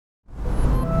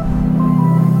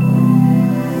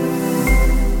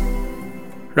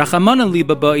Rachamana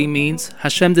liba ba'i means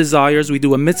Hashem desires we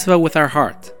do a mitzvah with our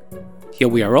heart.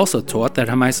 Yet we are also taught that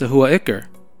Hamaisa hu ha'ikar,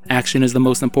 action is the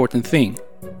most important thing.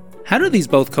 How do these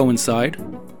both coincide?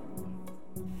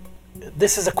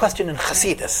 This is a question in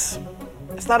Chassidus.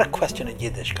 It's not a question in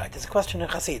Yiddishkeit, it's a question in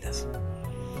Chassidus.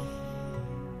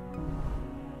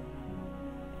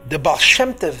 The Baal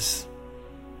Shem Tov's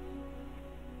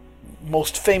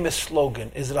most famous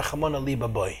slogan is Rachamana liba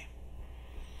ba'i.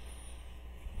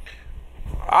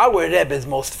 Our Rebbe's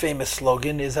most famous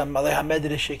slogan is Hamalei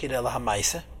HaMedrash Shikir El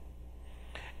HaMaisa.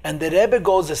 And the Rebbe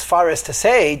goes as far as to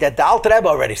say that the Alter Rebbe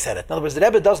already said it. In other words, the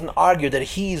Rebbe doesn't argue that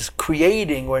he's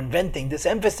creating or inventing this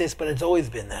emphasis, but it's always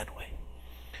been that way.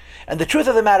 And the truth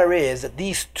of the matter is that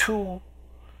these two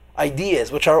ideas,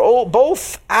 which are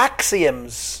both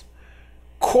axioms,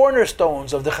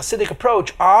 cornerstones of the Hasidic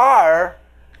approach, are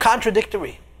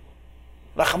contradictory.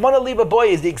 Rachamana liba ba'i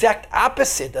is the exact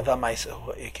opposite of Hamaisa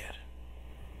hu ha'ikar.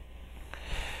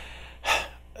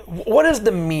 What is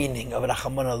the meaning of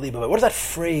Rachamana liba ba'i? What does that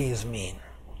phrase mean?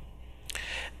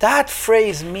 That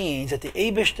phrase means that the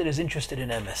Eibishter is interested in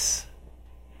emes.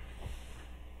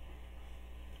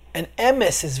 And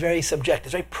emes is very subjective,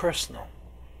 it's very personal.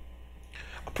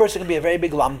 A person can be a very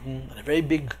big lamdan and a very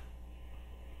big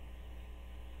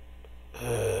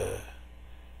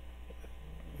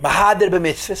mahader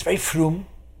b'mitzvahs, very frum,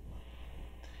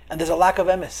 and there's a lack of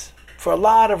emes for a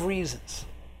lot of reasons.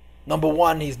 Number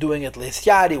one, he's doing it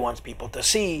lisyad, he wants people to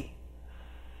see.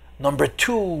 Number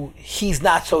two, he's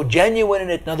not so genuine in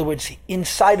it. In other words,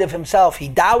 inside of himself, he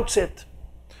doubts it.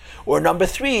 Or number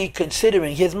three,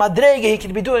 considering his madrega, he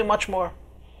could be doing much more.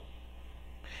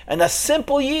 And a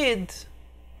simple yid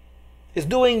is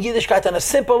doing Yiddishkeit on a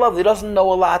simple level. He doesn't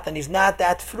know a lot and he's not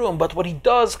that frum, but what he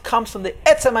does comes from the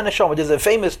etzem haneshama. There's a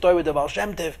famous story with the Baal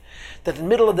Shem Tov that in the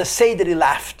middle of the Seder he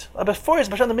laughed. Before his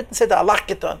Baal Shem Tov mitten Seder, Allah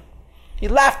Keton. He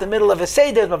laughed in the middle of a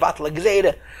Seder,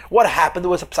 what happened? There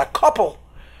was a couple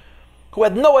who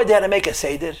had no idea how to make a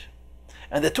Seder,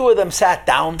 and the two of them sat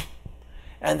down,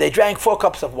 and they drank 4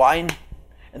 cups of wine,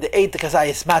 and they ate the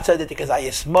kazayis matzah, they ate the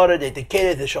kazayis mora, they ate the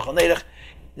keret, the shulchan aruch.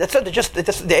 That's it.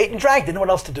 They ate and drank, didn't know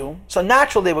what else to do. So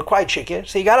naturally they were quite shikir.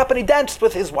 So he got up and he danced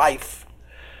with his wife.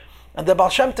 And the Baal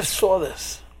Shem Tov saw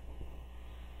this.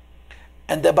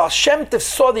 And the Baal Shem Tov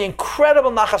saw the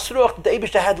incredible nachas ruach that the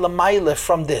Eibishter had l'mayla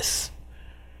from this.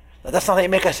 Now, that's not how you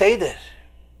make a Seder.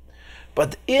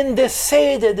 But in this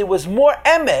Seder, there was more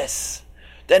emes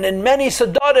than in many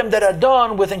Sedarim that are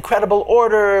done with incredible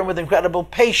order, and with incredible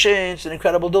patience, and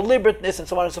incredible deliberateness, and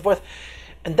so on and so forth.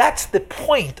 And that's the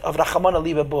point of Rachamana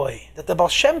liba ba'i, that the Baal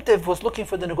Shem Tov was looking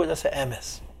for the Negudas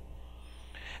HaEmes.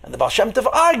 And the Baal Shem Tov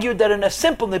argued that in a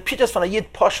simple Nepitas from a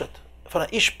Yid Pashut, from a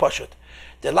Ish Pashut,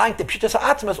 they're like the Pshitas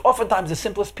HaAtzmas, oftentimes the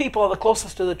simplest people are the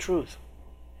closest to the truth.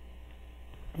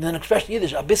 And then expression in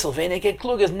Yiddish, a bissel wenige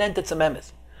klug is nentet zum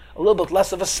emes. A little bit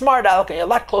less of a smart aleck, and you're a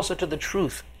lot closer to the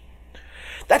truth.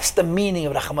 That's the meaning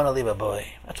of Rachamana liba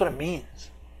ba'i. That's what it means.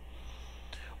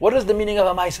 What is the meaning of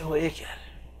Hamaisa hu ha'ikar?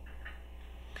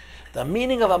 The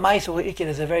meaning of Hamaisa hu ha'ikar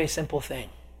is a very simple thing.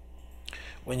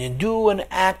 When you do an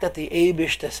act that the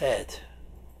Eibishter said,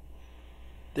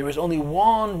 there is only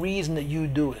one reason that you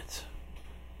do it.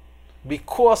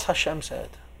 Because Hashem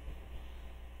said.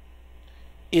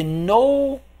 In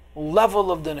no level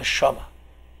of the neshama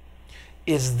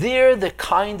is there the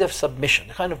kind of submission,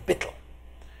 the kind of bittul.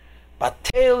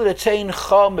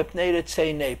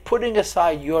 Putting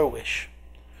aside your wish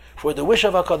for the wish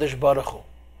of HaKadosh Baruch Hu,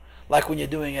 like when you're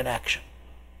doing an action.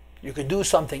 You could do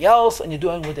something else and you're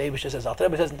doing what the Eibishter says. Alter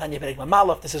Rebbe says in Tanya Perek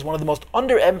Mamalach, this is one of the most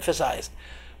underemphasized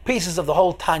pieces of the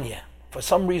whole Tanya. For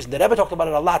some reason, the Rebbe talked about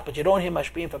it a lot, but you don't hear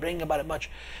Mashpim for bringing about it much.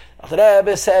 The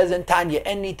Rebbe says in Tanya,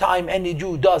 any time any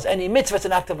Jew does any mitzvah, it's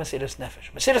an act of Mesiras Nefesh.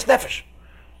 Mesiras Nefesh.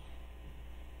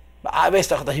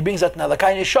 He brings that in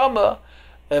Alakai Neshama,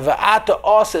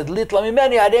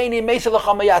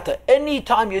 any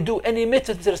time you do any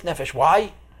mitzvah, it's Mesiras Nefesh.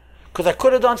 Why? Because I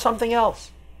could have done something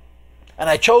else. And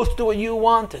I chose to do what you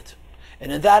wanted.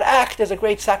 And in that act, there's a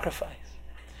great sacrifice.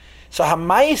 So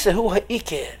Hamaisa hu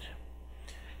ha'ikar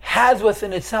has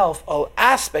within itself an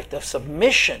aspect of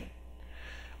submission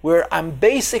where I'm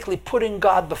basically putting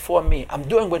God before me. I'm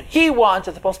doing what He wants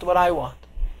as opposed to what I want.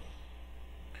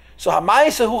 So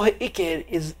Hamaisa hu ha'ikar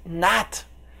is not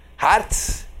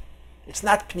hearts, it's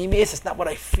not pnimis, it's not what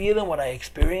I feel and what I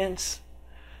experience,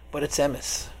 but it's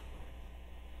emes.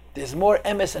 There's more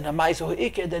emes in Hamaisa hu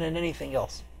ha'ikar than in anything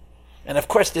else. And of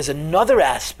course there's another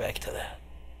aspect to that.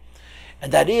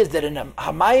 And that is that in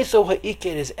Hamaisa hu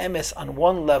ha'ikar is emes on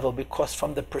one level because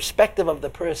from the perspective of the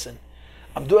person,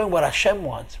 I'm doing what Hashem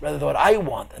wants rather than what I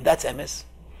want, and that's emes.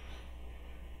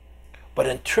 But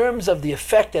in terms of the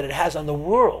effect that it has on the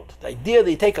world, the idea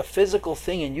that you take a physical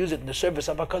thing and use it in the service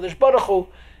of HaKadosh Baruch Hu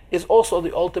is also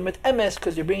the ultimate emes,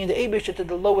 because you're bringing the Eibusha to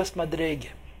the lowest madrege.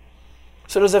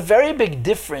 So there's a very big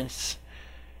difference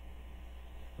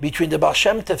between the Baal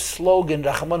Shem Tov slogan,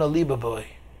 Rachmana Libaboy,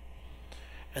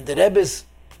 and the Rebbe's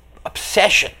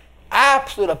obsession,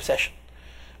 absolute obsession,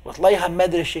 with Lei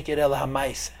HaMedrash Yikir El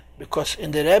HaMaaseh. Because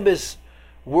in the Rebbe's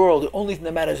world, the only thing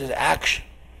that matters is action.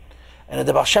 And in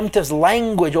the Baal Shem Tov's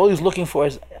language, all he's looking for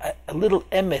is a little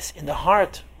emes in the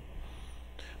heart.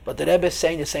 But the Rebbe is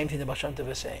saying the same thing the Baal Shem Tov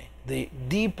is saying. The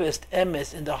deepest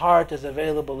emes in the heart is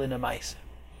available in a maaseh.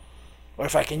 Or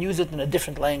if I can use it in a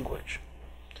different language.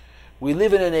 We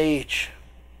live in an age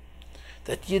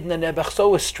that Yidden and Nebuch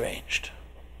so estranged,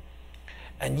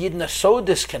 and Yidden are so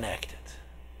disconnected,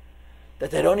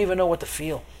 that they don't even know what to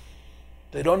feel.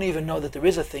 They don't even know that there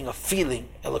is a thing of feeling,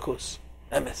 Elokus,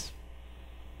 emes.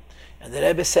 And the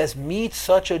Rebbe says, meet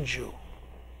such a Jew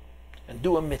and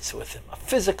do a mitzvah with him, a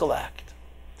physical act.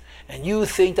 And you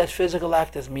think that physical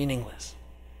act is meaningless.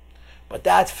 But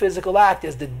that physical act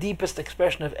is the deepest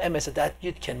expression of emes that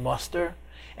Yid can muster.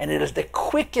 And it is the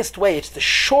quickest way, it's the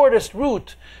shortest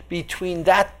route between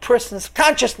that person's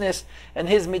consciousness and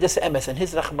his midas emes and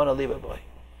his Rachmana Libaboy.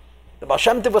 The Baal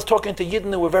Shem Tov was talking to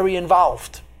Yidden who were very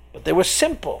involved, but they were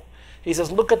simple. He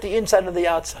says, look at the inside and the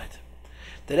outside.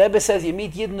 The Rebbe says, you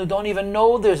meet Yidden who don't even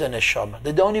know there's a neshama.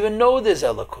 They don't even know there's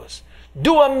Elokus.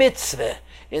 Do a mitzvah.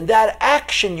 In that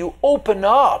action, you open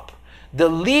up the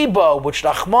liba, which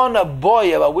Rachmana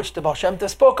Boy, about which the Baal Shem Tov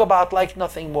spoke about, like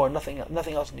nothing more, nothing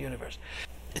else in the universe.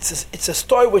 It's a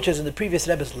story which is in the previous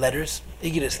Rebbe's letters,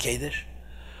 Igris Kedesh,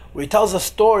 where he tells a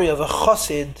story of a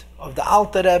chassid of the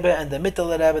Alter Rebbe and the Mittel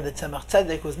Rebbe, the Tzemach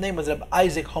Tzedek, whose name was Rebbe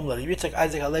Isaac Homler, Yitzchak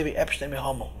Isaac Halevi Epstein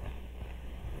Mehommel.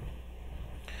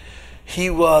 He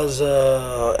was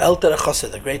Elter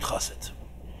Chassid, a great Chassid.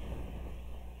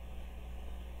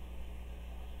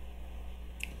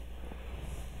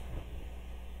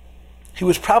 He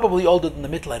was probably older than the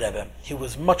Mittel Rebbe. He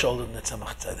was much older than the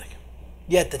Tzemach Tzedek.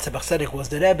 Yet the Tzemach Tzedek was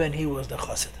the Rebbe and he was the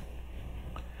Chassid.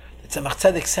 The Tzemach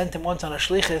Tzedek sent him once on a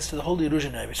shlichus to the Holy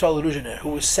Ruzhiner, Yisrael Ruzhiner, who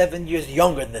was 7 years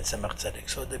younger than the Tzemach Tzedek.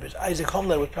 So there was Isaac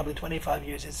Homler was probably 25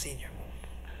 years his senior.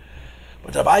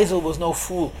 But Rabbi Eisel was no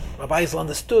fool. Rabbi Eisel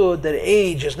understood that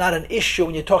age is not an issue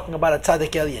when you're talking about a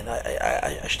tzaddik elyon,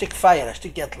 a shtik fire, a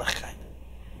shtik yetlachkeit.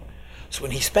 So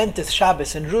when he spent his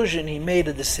Shabbos in Ruzhin, he made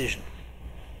a decision.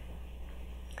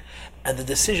 And the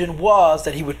decision was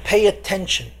that he would pay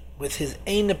attention with his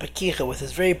Eina Pekicha, with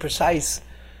his very precise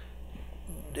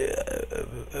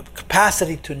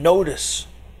capacity to notice,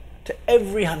 to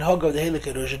every Hanhag of the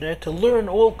Heilige Ruzhiner, to learn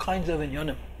all kinds of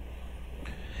inyonim.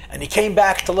 And he came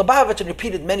back to Lubavitch and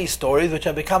repeated many stories which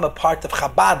have become a part of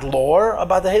Chabad lore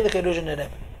about the Heilige Ruzhiner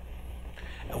Rebbe.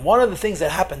 And one of the things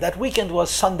that happened that weekend was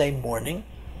Sunday morning.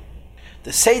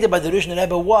 The Seder by the Ruzhiner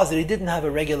Rebbe was that he didn't have a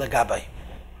regular gabbai.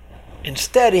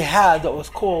 Instead, he had what was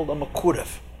called a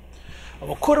makurev. A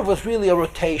makurev was really a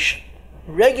rotation.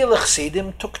 Regular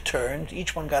chassidim took turns,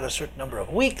 each one got a certain number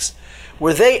of weeks,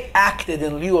 where they acted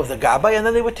in lieu of the gabbai, and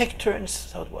then they would take turns.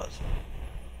 That's how it was.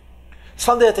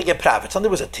 Sunday had to get private. Sunday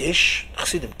was a tish,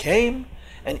 chassidim came,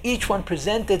 and each one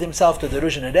presented himself to the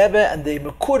Ruzhiner Rebbe, and the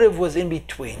makurev was in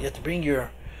between. You had to bring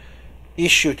your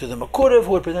issue to the makurev,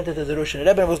 who had presented to the Ruzhiner Rebbe,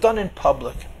 and it was done in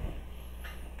public.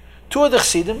 Two of the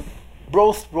chassidim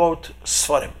both wrote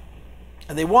Sfarim.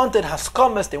 And they wanted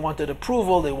haskamas, they wanted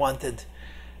approval, they wanted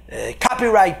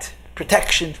copyright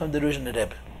protection from the Ruzhiner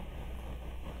Rebbe,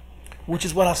 which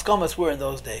is what haskamas were in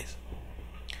those days.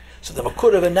 So the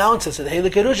Makurev announces to the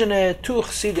Heilige Ruzhiner, two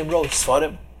chassidim wrote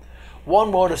Sfarim.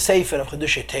 One wrote a sefer of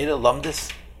Chedushay Torah,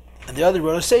 Lamdis, and the other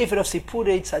wrote a sefer of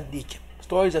Sipurei Tzadikim,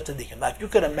 stories of Tzadikim. Now, if you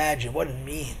could imagine what it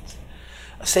means,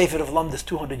 a sefer of Lamdis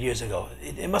 200 years ago,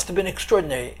 it must have been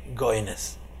extraordinary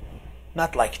goyness.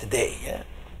 Not like today, yeah?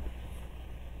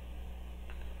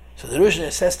 So the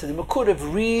Ruzhiner says to the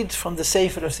Makurev, read from the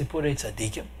Sefer of Sipurei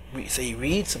Tzadikim. So he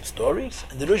reads some stories,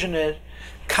 and the Ruzhiner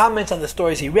comments on the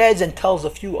stories he reads and tells a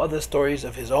few other stories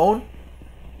of his own.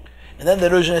 And then the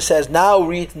Ruzhiner says, now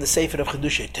read from the Sefer of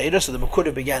Chedushay Torah. So the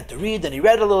Makurev began to read, and he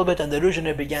read a little bit, and the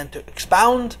Ruzhiner began to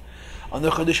expound on the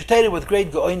Chedushay Torah with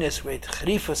great go'onis, great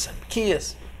cherifus and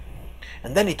kiyas.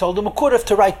 And then he told the Makurev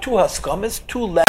to write two haskamas, two letters,